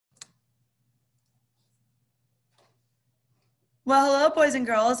Well, hello, boys and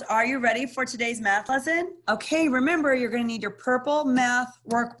girls. Are you ready for today's math lesson? Okay, remember, you're going to need your purple math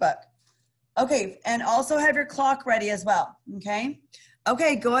workbook. Okay, and also have your clock ready as well, okay?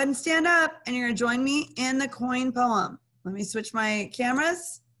 Okay, go ahead and stand up, and you're going to join me in the coin poem. Let me switch my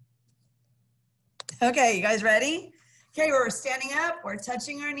cameras. Okay, you guys ready? Okay, we're standing up. We're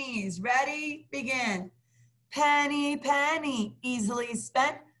touching our knees. Ready? Begin. Penny, penny, easily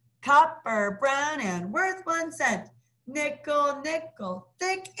spent. Copper, brown, and worth 1 cent. Nickel, nickel,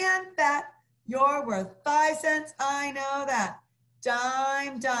 thick and fat. You're worth 5 cents, I know that.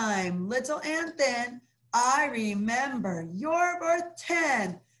 Dime, dime, little and thin. I remember you're worth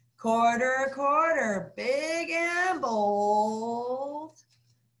 10. Quarter, quarter, big and bold.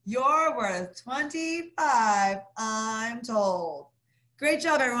 You're worth 25, I'm told. Great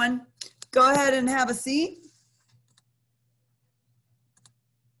job, everyone. Go ahead and have a seat.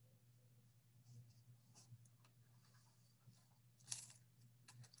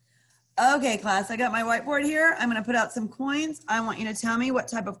 Okay, class, I got my whiteboard here. I'm going to put out some coins. I want you to tell me what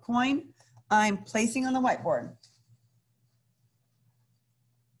type of coin I'm placing on the whiteboard.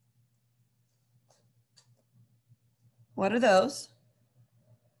 What are those?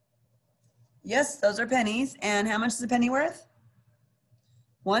 Yes, those are pennies. And how much is a penny worth?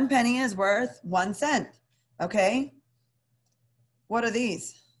 1 penny is worth 1 cent. Okay. What are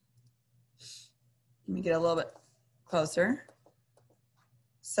these? Let me get a little bit closer.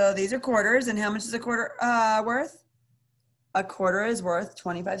 So these are quarters, and how much is a quarter worth? A quarter is worth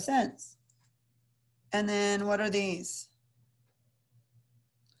 25 cents. And then what are these?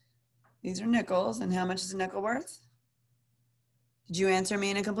 These are nickels, and how much is a nickel worth? Did you answer me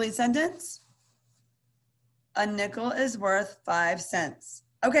in a complete sentence? A nickel is worth 5 cents.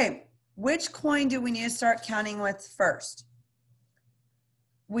 Okay, which coin do we need to start counting with first?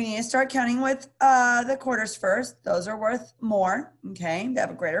 We need to start counting with the quarters first. Those are worth more, okay? They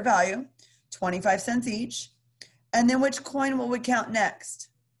have a greater value, 25 cents each. And then which coin will we count next?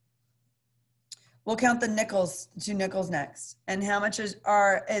 We'll count the nickels, 2 nickels next. And how much is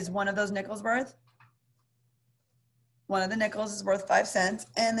one of those nickels worth? One of the nickels is worth 5 cents.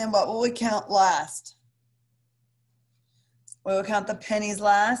 And then what will we count last? We will count the pennies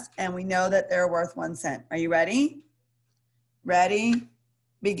last, and we know that they're worth 1 cent. Are you ready? Ready?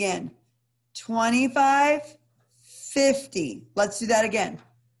 Begin. 25, 50. Let's do that again.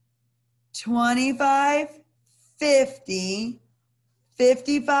 25, 50,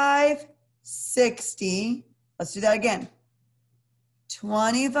 55, 60. Let's do that again.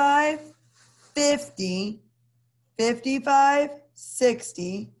 25, 50, 55,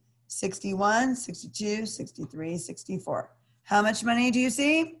 60, 61, 62, 63, 64. How much money do you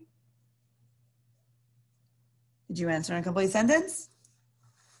see? Did you answer in a complete sentence?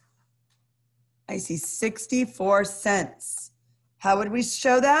 I see 64 cents. How would we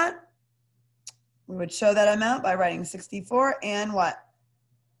show that? We would show that amount by writing 64 and what?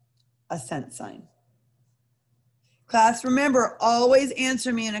 A cent sign. Class, remember, always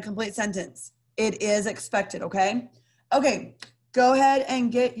answer me in a complete sentence. It is expected, okay? Okay, go ahead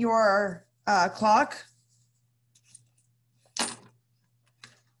and get your clock.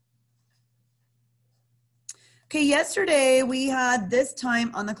 Okay, yesterday we had this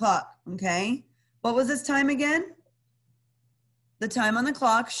time on the clock, okay? What was this time again? The time on the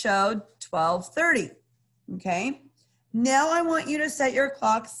clock showed 12:30, okay? Now I want you to set your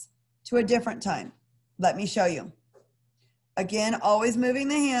clocks to a different time. Let me show you. Again, always moving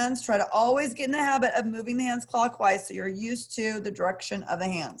the hands. Try to always get in the habit of moving the hands clockwise so you're used to the direction of the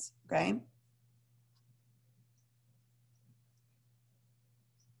hands, okay?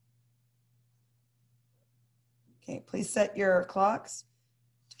 Okay, please set your clocks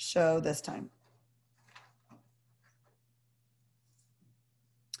to show this time.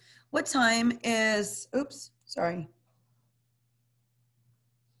 What time is, oops, sorry.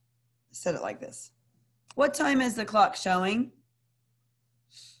 Set it like this. What time is the clock showing?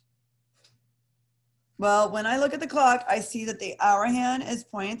 Well, when I look at the clock, I see that the hour hand is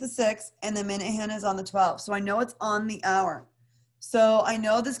pointing at the 6 and the minute hand is on the 12. So I know it's on the hour. So I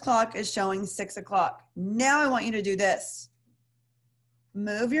know this clock is showing 6 o'clock. Now I want you to do this.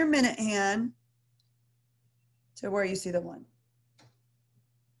 Move your minute hand to where you see the 1.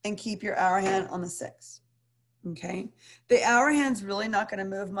 And keep your hour hand on the 6. Okay? The hour hand's really not going to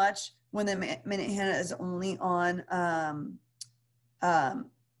move much when the minute hand is only on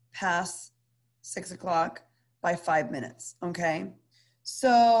past 6 o'clock by 5 minutes. Okay?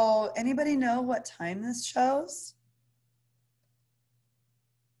 So anybody know what time this shows?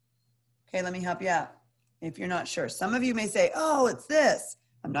 Okay, let me help you out if you're not sure. Some of you may say, oh, it's this.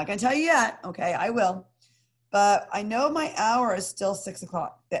 I'm not going to tell you yet. Okay, I will. but I know my hour is still 6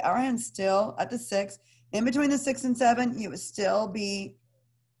 o'clock. The hour hand's still at the 6. In between the 6 and 7, it would still be,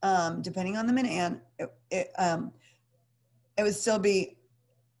 depending on the minute hand, it would still be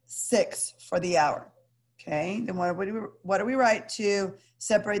 6 for the hour. Okay, then what do we write to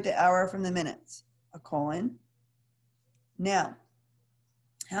separate the hour from the minutes? A colon. Now,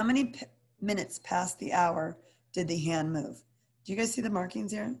 how many minutes past the hour did the hand move? Do you guys see the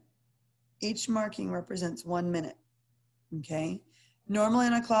markings here? Each marking represents 1 minute. Okay, normally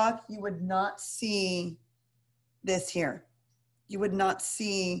on a clock, you would not see this here. You would not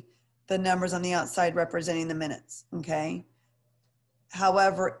see the numbers on the outside representing the minutes. Okay,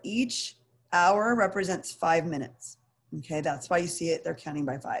 however, each hour represents 5 minutes. Okay, that's why you see it, they're counting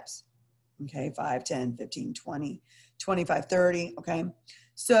by fives. Okay, 5, 10, 15, 20, 25, 30. Okay,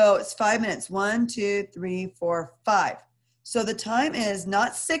 so it's 5 minutes. 1, 2, 3, 4, 5. So the time is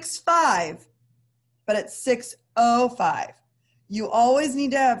not 6:05, but it's 6:05. You always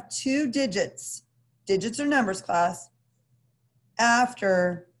need to have 2 digits. Digits are numbers, class,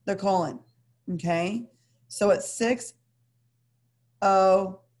 after the colon. Okay, so it's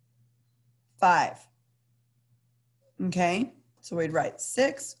 6:05. Okay, so we'd write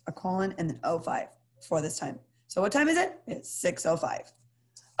 6, a colon, and then 05 for this time. So what time is it? It's 6:05.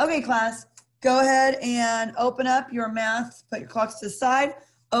 Okay, class, go ahead and open up your math, put your clocks to the side,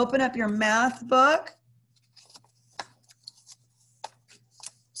 open up your math book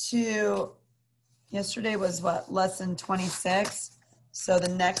to, yesterday was what, lesson 26. So the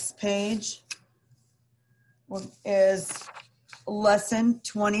next page is lesson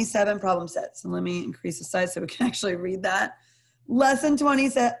 27 problem set. So let me increase the size so we can actually read that. Lesson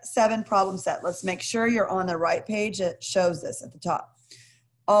 27 problem set. Let's make sure you're on the right page. It shows this at the top.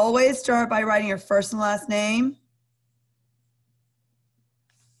 Always start by writing your first and last name.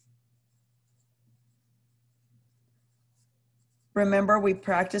 Remember, we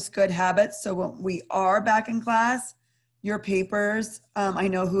practice good habits. So when we are back in class, your papers, I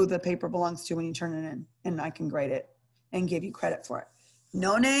know who the paper belongs to when you turn it in, and I can grade it and give you credit for it.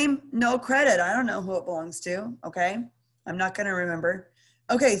 No name, no credit. I don't know who it belongs to, okay? I'm not gonna remember.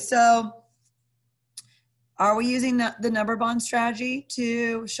 Okay, so are we using the number bond strategy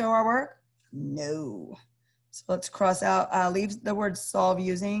to show our work? No. So let's cross out, leave the word solve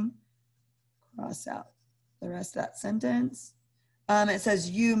using, cross out the rest of that sentence. It says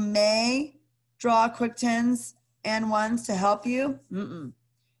you may draw quick tens and ones to help you.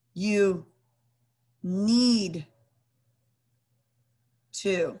 You need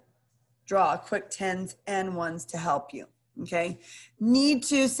to draw quick tens and ones to help you. Okay, need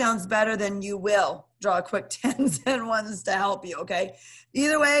to sounds better than you will draw quick tens and ones to help you. Okay,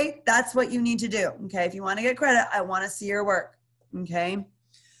 either way, that's what you need to do. Okay, if you want to get credit, I want to see your work. Okay,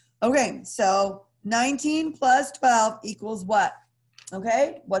 so 19 plus 12 equals what?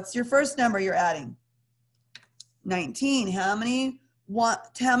 Okay, what's your first number you're adding? 19. How many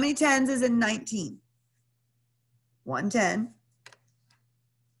tens is in 19? 110.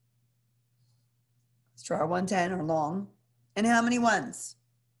 Let's draw our 110 or long. And how many ones?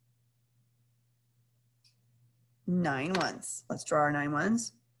 9 ones. Let's draw our 9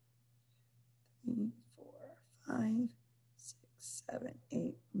 ones. 3, 4, 5, 6, 7,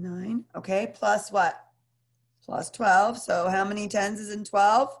 8, 9. Okay, plus what? Plus 12. So how many tens is in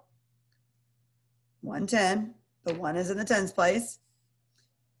 12? 110. The 1 is in the tens place.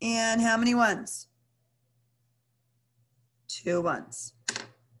 And how many ones? 2 ones.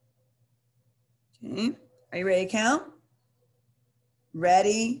 Okay, are you ready to count?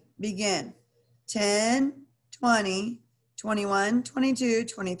 Ready, begin. 10, 20, 21, 22,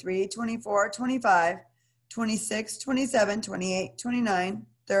 23, 24, 25, 26, 27, 28, 29,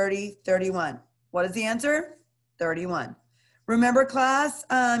 30, 31. What is the answer? 31. Remember, class,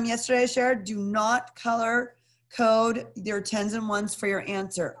 yesterday I shared, do not color code your tens and ones for your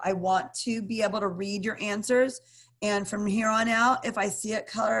answer. I want to be able to read your answers, and from here on out, if I see it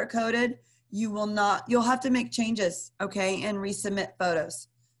color coded, you'll have to make changes, okay, and resubmit photos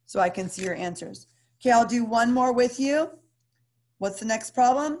so I can see your answers. Okay, I'll do one more with you. What's the next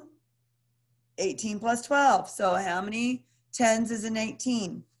problem? 18 plus 12. So how many tens is in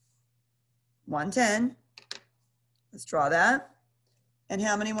 18? 110. Let's draw that. And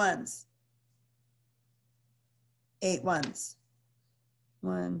how many ones? 8 ones.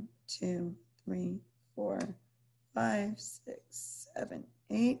 1, 2, 3, 4, 5, 6, 7,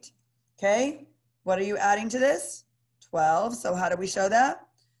 8. Okay, what are you adding to this? 12. So how do we show that?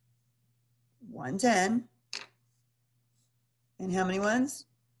 110. And how many ones?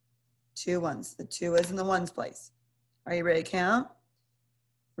 2 ones. The 2 is in the ones place. Are you ready to count?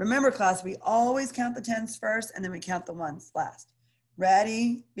 Remember, class, we always count the tens first and then we count the ones last.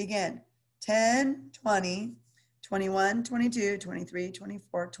 Ready, begin. 10, 20, 21, 22, 23,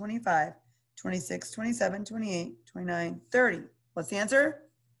 24, 25, 26, 27, 28, 29, 30. What's the answer?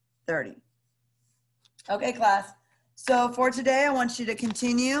 30. Okay, class. So for today, I want you to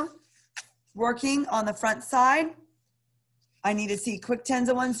continue working on the front side. I need to see quick tens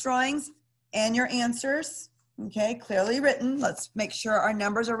and ones drawings and your answers. Okay, clearly written. Let's make sure our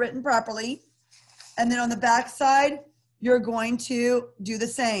numbers are written properly. And then on the back side, you're going to do the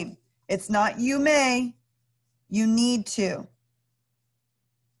same. It's not you may, you need to.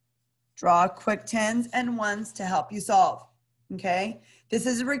 Draw quick tens and ones to help you solve. Okay, this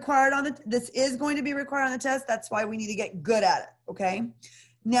is required on this is going to be required on the test. That's why we need to get good at it. Okay,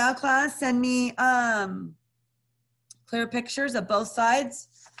 now class, send me clear pictures of both sides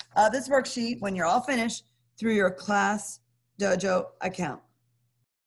of this worksheet when you're all finished through your Class Dojo account.